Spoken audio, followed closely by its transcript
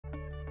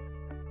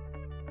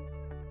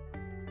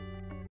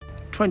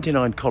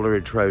29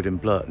 Coleridge Road in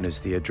Blurton is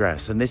the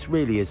address, and this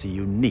really is a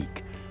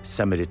unique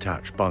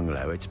semi-detached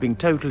bungalow. It's been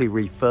totally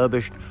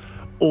refurbished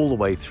all the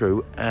way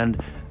through,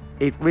 and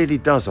it really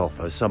does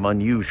offer some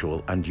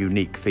unusual and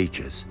unique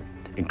features,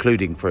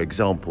 including, for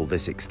example,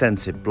 this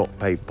extensive block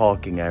paved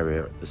parking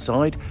area at the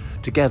side,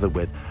 together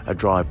with a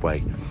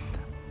driveway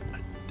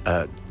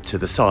to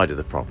the side of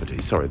the property.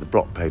 Sorry, the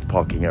block paved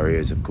parking area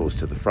is, of course,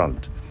 to the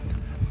front.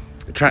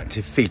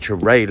 Attractive feature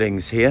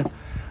railings here,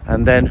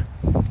 and then,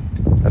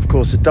 of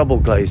course, a double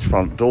glazed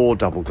front door,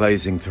 double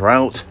glazing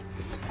throughout,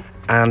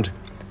 and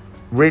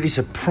really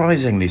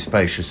surprisingly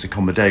spacious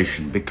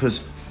accommodation,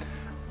 because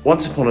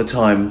once upon a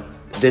time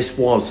this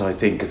was, I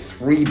think, a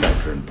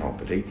 3-bedroom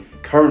property,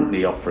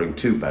 currently offering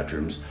 2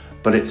 bedrooms,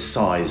 but it's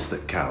size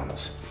that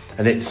counts,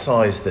 and it's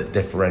size that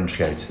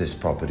differentiates this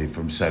property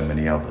from so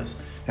many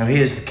others. Now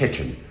here's the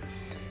kitchen.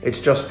 It's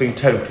just been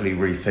totally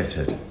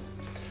refitted.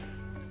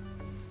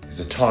 There's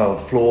a tiled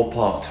floor,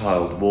 part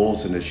tiled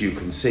walls, and as you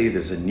can see,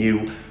 there's a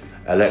new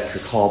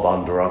electric hob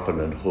under oven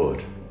and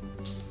hood.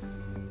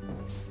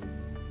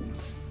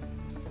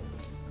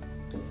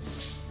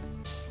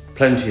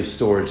 Plenty of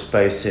storage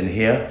space in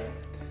here.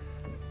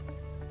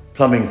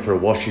 Plumbing for a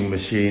washing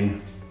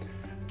machine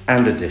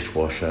and a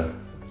dishwasher.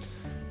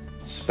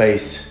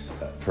 Space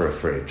for a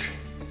fridge.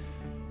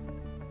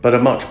 But a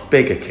much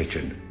bigger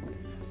kitchen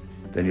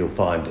than you'll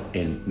find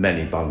in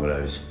many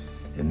bungalows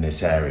in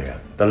this area.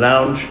 The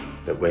lounge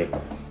that we're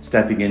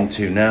stepping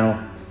into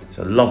now, it's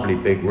a lovely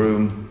big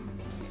room,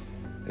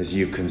 as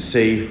you can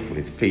see,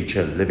 with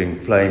feature living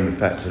flame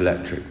effect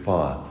electric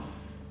fire.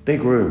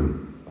 Big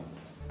room.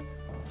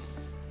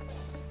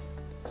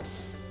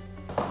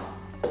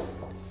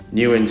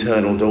 New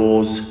internal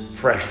doors,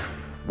 fresh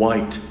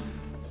white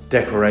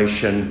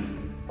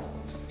decoration,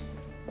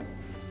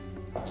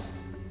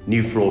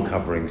 new floor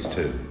coverings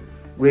too.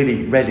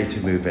 Really ready to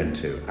move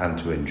into and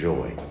to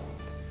enjoy.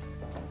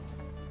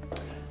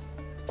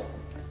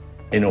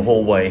 In a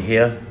hallway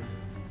here,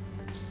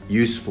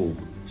 useful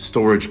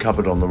storage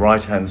cupboard on the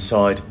right-hand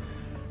side,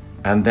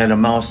 and then a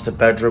master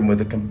bedroom with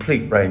a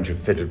complete range of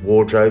fitted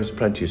wardrobes,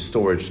 plenty of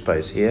storage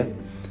space here,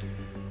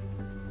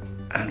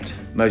 and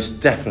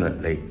most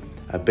definitely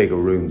a bigger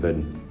room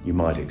than you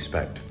might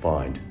expect to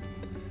find.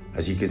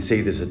 As you can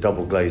see, there's a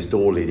double glazed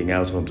door leading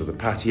out onto the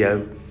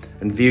patio,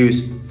 and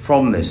views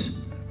from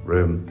this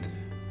room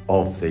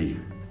of the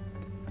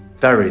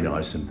very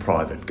nice and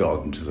private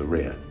garden to the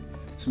rear.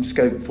 Some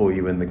scope for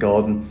you in the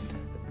garden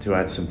to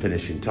add some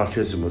finishing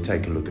touches, and we'll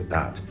take a look at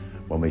that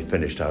when we've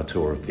finished our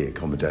tour of the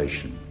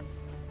accommodation.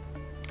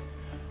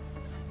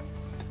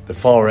 The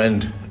far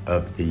end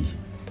of the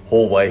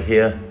hallway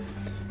here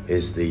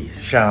is the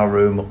shower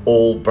room,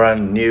 all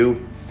brand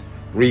new,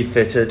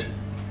 refitted,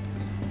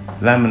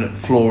 laminate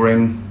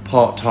flooring,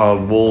 part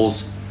tiled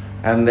walls,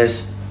 and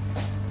this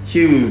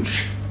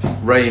huge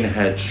rain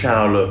head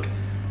shower look,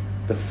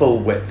 the full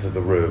width of the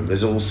room.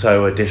 There's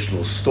also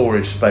additional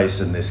storage space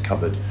in this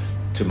cupboard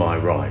to my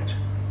right.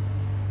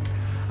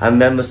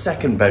 And then the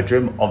second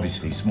bedroom,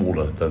 obviously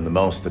smaller than the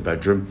master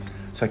bedroom,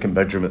 second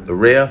bedroom at the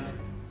rear.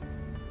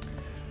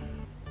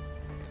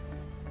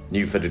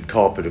 New fitted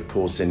carpet, of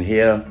course, in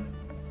here.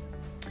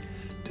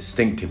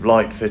 Distinctive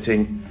light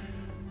fitting.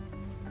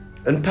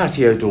 And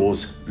patio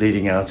doors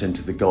leading out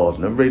into the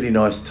garden. A really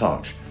nice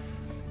touch.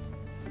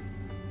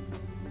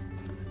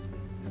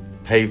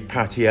 Paved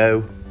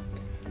patio.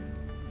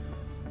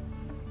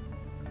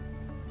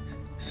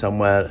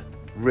 Somewhere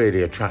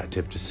really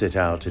attractive to sit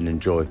out and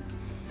enjoy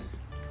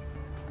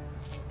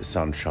the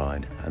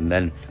sunshine, and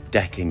then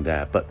decking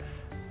there. But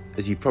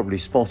as you've probably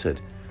spotted,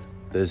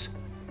 there's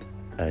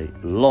a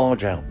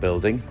large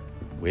outbuilding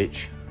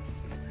which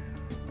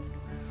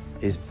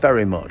is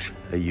very much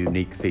a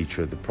unique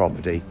feature of the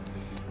property,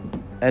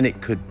 and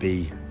it could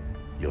be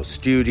your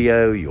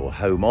studio, your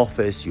home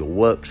office, your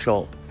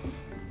workshop.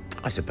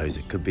 I suppose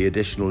it could be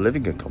additional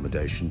living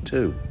accommodation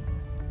too.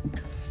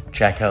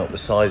 Check out the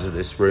size of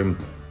this room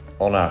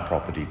on our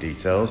property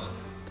details.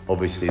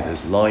 Obviously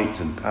there's light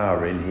and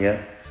power in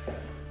here.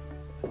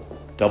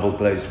 Double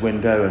glazed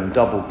window and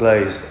double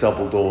glazed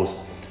double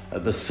doors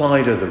at the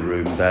side of the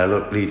room there,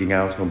 look, leading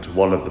out onto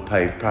one of the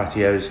paved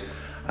patios,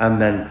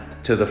 and then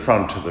to the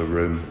front of the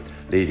room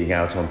leading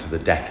out onto the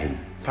decking.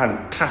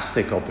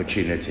 Fantastic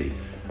opportunity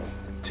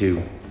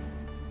to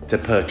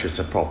purchase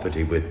a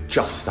property with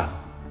just that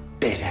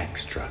bit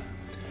extra.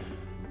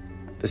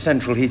 The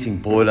central heating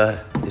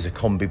boiler is a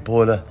combi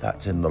boiler,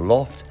 that's in the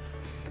loft.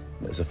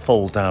 There's a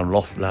fold down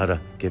loft ladder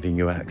giving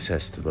you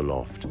access to the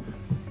loft.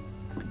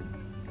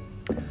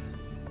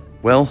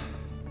 Well,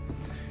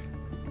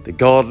 the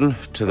garden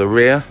to the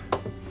rear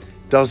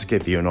does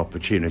give you an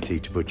opportunity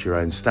to put your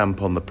own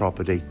stamp on the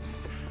property,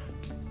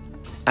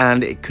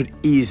 and it could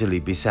easily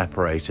be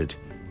separated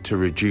to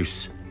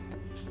reduce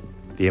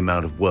the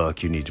amount of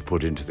work you need to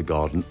put into the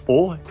garden,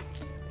 or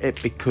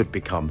it could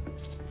become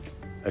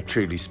a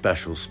truly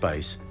special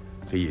space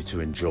for you to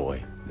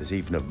enjoy. There's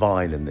even a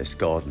vine in this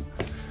garden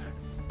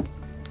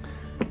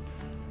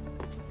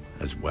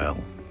as well.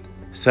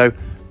 So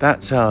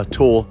that's our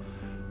tour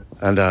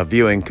And our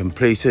viewing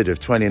completed of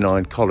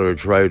 29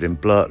 Coleridge Road in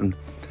Blurton,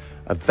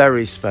 a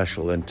very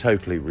special and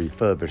totally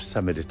refurbished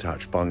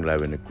semi-detached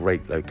bungalow in a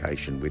great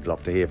location. We'd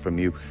love to hear from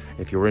you.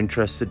 If you're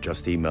interested,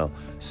 just email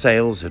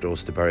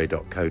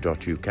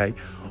sales@austerberry.co.uk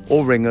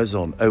or ring us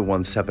on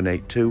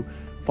 01782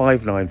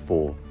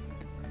 594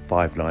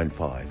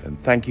 595. And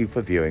thank you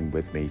for viewing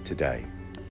with me today.